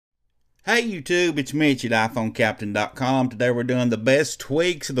Hey YouTube, it's Mitch at iPhoneCaptain.com. Today we're doing the best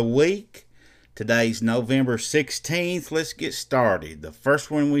tweaks of the week. Today's November 16th. Let's get started. The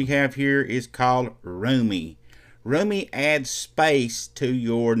first one we have here is called Roomy. Roomy adds space to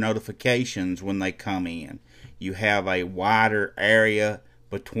your notifications when they come in. You have a wider area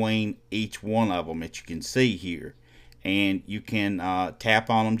between each one of them that you can see here. And you can tap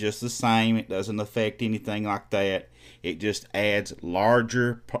on them just the same. It doesn't affect anything like that. It just adds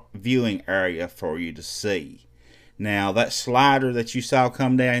larger viewing area for you to see. Now that slider that you saw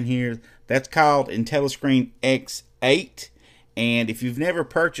come down here, that's called IntelliScreenX 8. And if you've never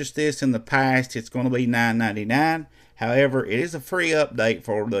purchased this in the past, it's going to be $9.99. However, it is a free update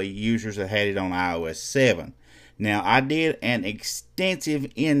for the users that had it on iOS 7. Now, I did an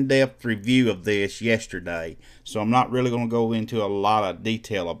extensive in-depth review of this yesterday, so I'm not really going to go into a lot of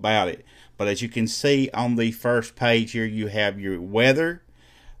detail about it. But as you can see on the first page here, you have your weather.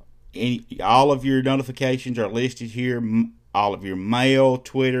 All of your notifications are listed here. All of your mail,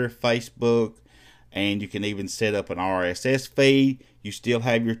 Twitter, Facebook, and you can even set up an RSS feed. You still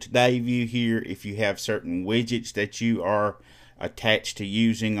have your today view here if you have certain widgets that you are attached to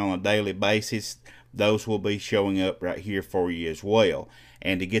using on a daily basis. Those will be showing up right here for you as well.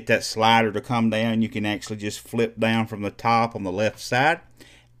 And to get that slider to come down, you can actually just flip down from the top on the left side.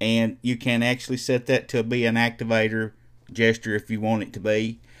 And you can actually set that to be an activator gesture if you want it to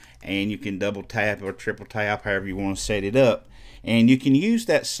be. And you can double tap or triple tap, however you want to set it up. And you can use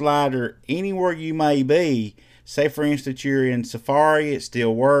that slider anywhere you may be. Say for instance you're in Safari, it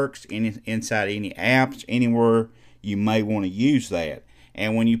still works. Inside any apps, anywhere you may want to use that.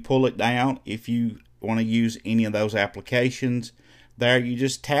 And when you pull it down, if you want to use any of those applications there, you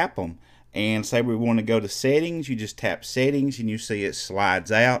just tap them. And say we want to go to settings, you just tap settings and you see it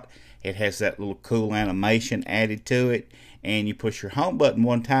slides out. It has that little cool animation added to it. And you push your home button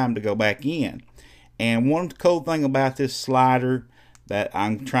one time to go back in. And one cool thing about this slider that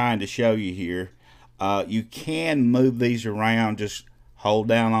I'm trying to show you here, you can move these around. Just hold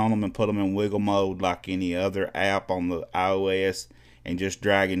down on them and put them in wiggle mode like any other app on the iOS. And just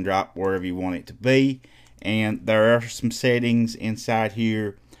drag and drop wherever you want it to be. And there are some settings inside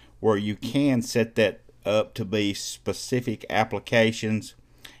here where you can set that up to be specific applications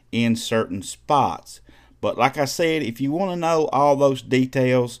in certain spots. But like I said, if you want to know all those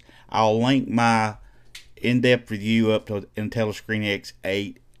details, I'll link my in-depth review up to IntelliScreenX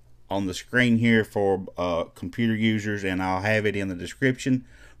 8 on the screen here for computer users, and I'll have it in the description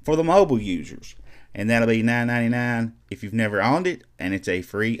for the mobile users. And that'll be $9.99 if you've never owned it, and it's a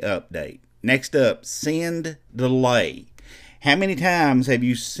free update. Next up, SendDelay. How many times have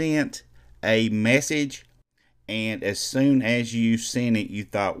you sent a message and as soon as you sent it, you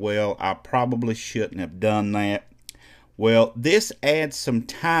thought, well, I probably shouldn't have done that? Well, this adds some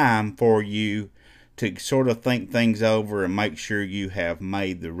time for you to sort of think things over and make sure you have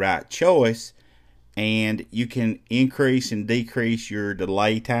made the right choice. And you can increase and decrease your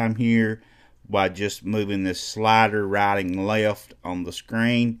delay time here by just moving this slider right and left on the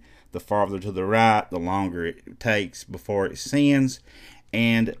screen. The farther to the right, the longer it takes before it sends,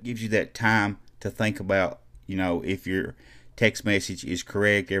 and it gives you that time to think about, you know, if your text message is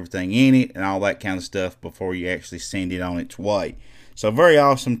correct, everything in it, and all that kind of stuff before you actually send it on its way. So very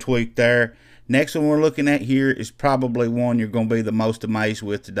awesome tweak there. Next one we're looking at here is probably one you're going to be the most amazed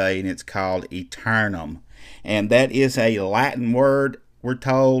with today, and it's called Aeternum. And that is a Latin word, we're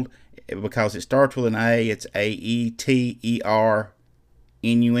told, because it starts with an A. It's A-E-T-E-R-N-U-M,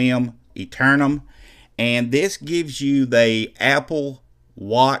 Aeternum. And this gives you the Apple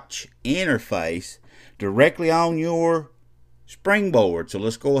Watch interface directly on your springboard. So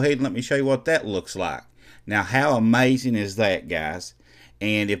let's go ahead and let me show you what that looks like. Now, how amazing is that, guys?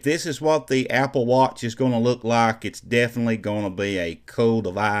 And if this is what the Apple Watch is going to look like, it's definitely going to be a cool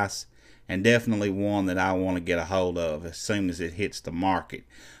device, and definitely one that I want to get a hold of as soon as it hits the market.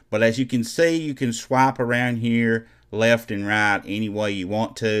 But as you can see, you can swipe around here left and right any way you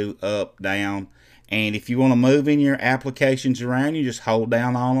want to, up, down. And if you want to move in your applications around, you just hold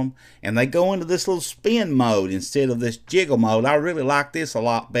down on them. And they go into this little spin mode instead of this jiggle mode. I really like this a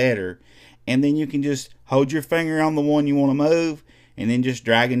lot better. And then you can just hold your finger on the one you want to move, and then just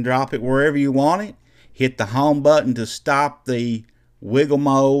drag and drop it wherever you want it. Hit the home button to stop the wiggle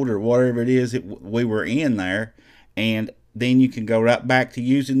mode or whatever it is that we were in there. And then you can go right back to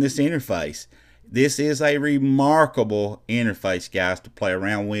using this interface. This is a remarkable interface, guys, to play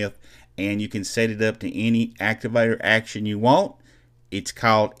around with, and you can set it up to any activator action you want. It's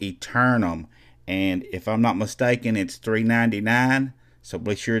called Aeternum, and if I'm not mistaken, it's $3.99, so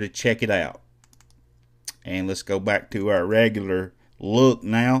be sure to check it out. And let's go back to our regular look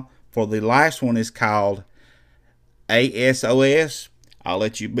now. for the last one is called Asos. I'll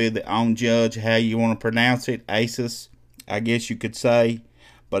let you be the own judge how you want to pronounce it. Asos, I guess you could say.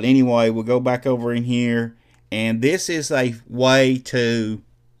 But anyway, we'll go back over in here. And this is a way to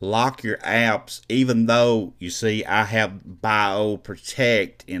lock your apps, even though, you see, I have Bio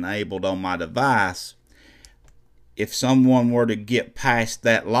Protect enabled on my device. If someone were to get past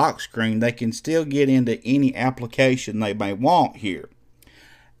that lock screen, they can still get into any application they may want here.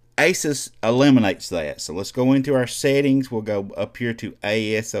 Asos eliminates that. So let's go into our settings. We'll go up here to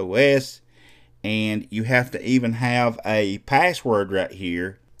Asos, and you have to even have a password right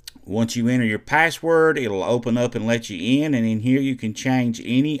here. Once you enter your password, it'll open up and let you in, and in here you can change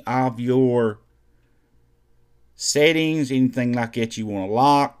any of your settings, anything like that you want to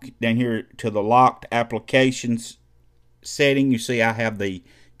lock. Down here to the locked applications setting, you see I have the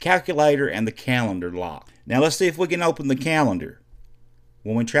calculator and the calendar locked. Now let's see if we can open the calendar.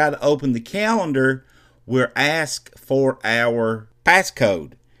 When we try to open the calendar, we're asked for our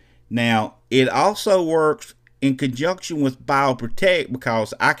passcode. Now, it also works in conjunction with BioProtect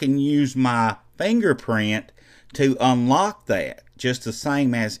because I can use my fingerprint to unlock that, just the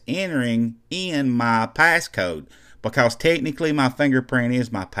same as entering in my passcode, because technically my fingerprint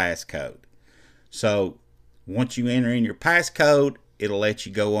is my passcode. So once you enter in your passcode, it'll let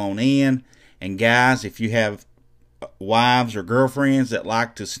you go on in. And guys, if you have wives or girlfriends that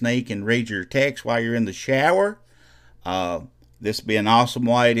like to sneak and read your text while you're in the shower, this would be an awesome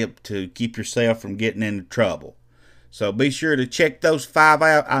way to keep yourself from getting into trouble. So be sure to check those 5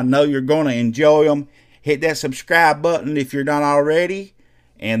 out. I know you're going to enjoy them. Hit that subscribe button if you're not already.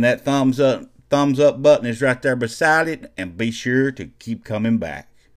 And that thumbs up button is right there beside it. And be sure to keep coming back.